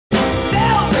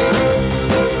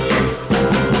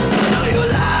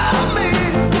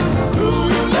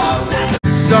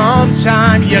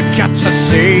time you got to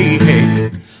say,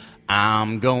 hey,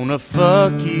 I'm gonna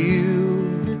fuck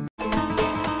you.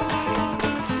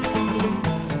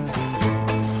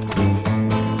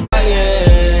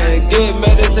 Yeah, get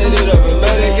meditated up and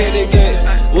medicated, get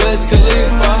West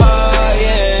Khalifa,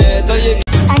 yeah.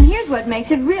 And here's what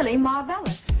makes it really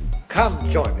marvelous. Come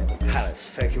join me in the palace,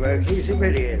 Fakey Wokies. It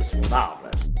really is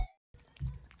marvellous.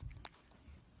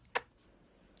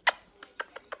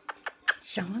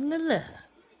 Showing the love.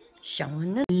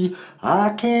 Showing the...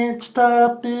 I can't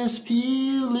stop this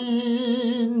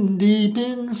feeling deep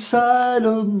inside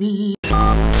of me. End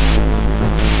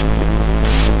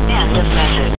of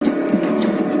message.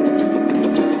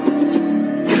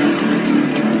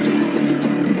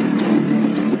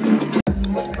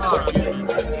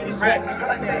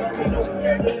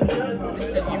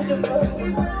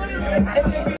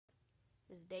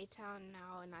 It's daytime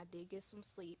now and I did get some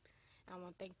sleep. I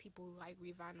want to thank people who like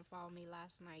revived and followed me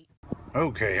last night.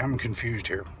 Okay, I'm confused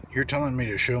here. You're telling me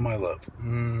to show my love.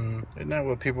 Isn't that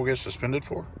what people get suspended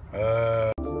for?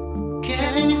 Can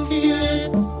you feel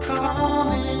it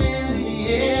coming in the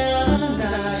air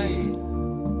tonight?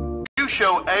 You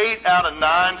show 8 out of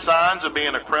 9 signs of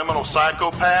being a criminal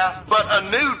psychopath, but a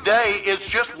new day is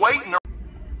just waiting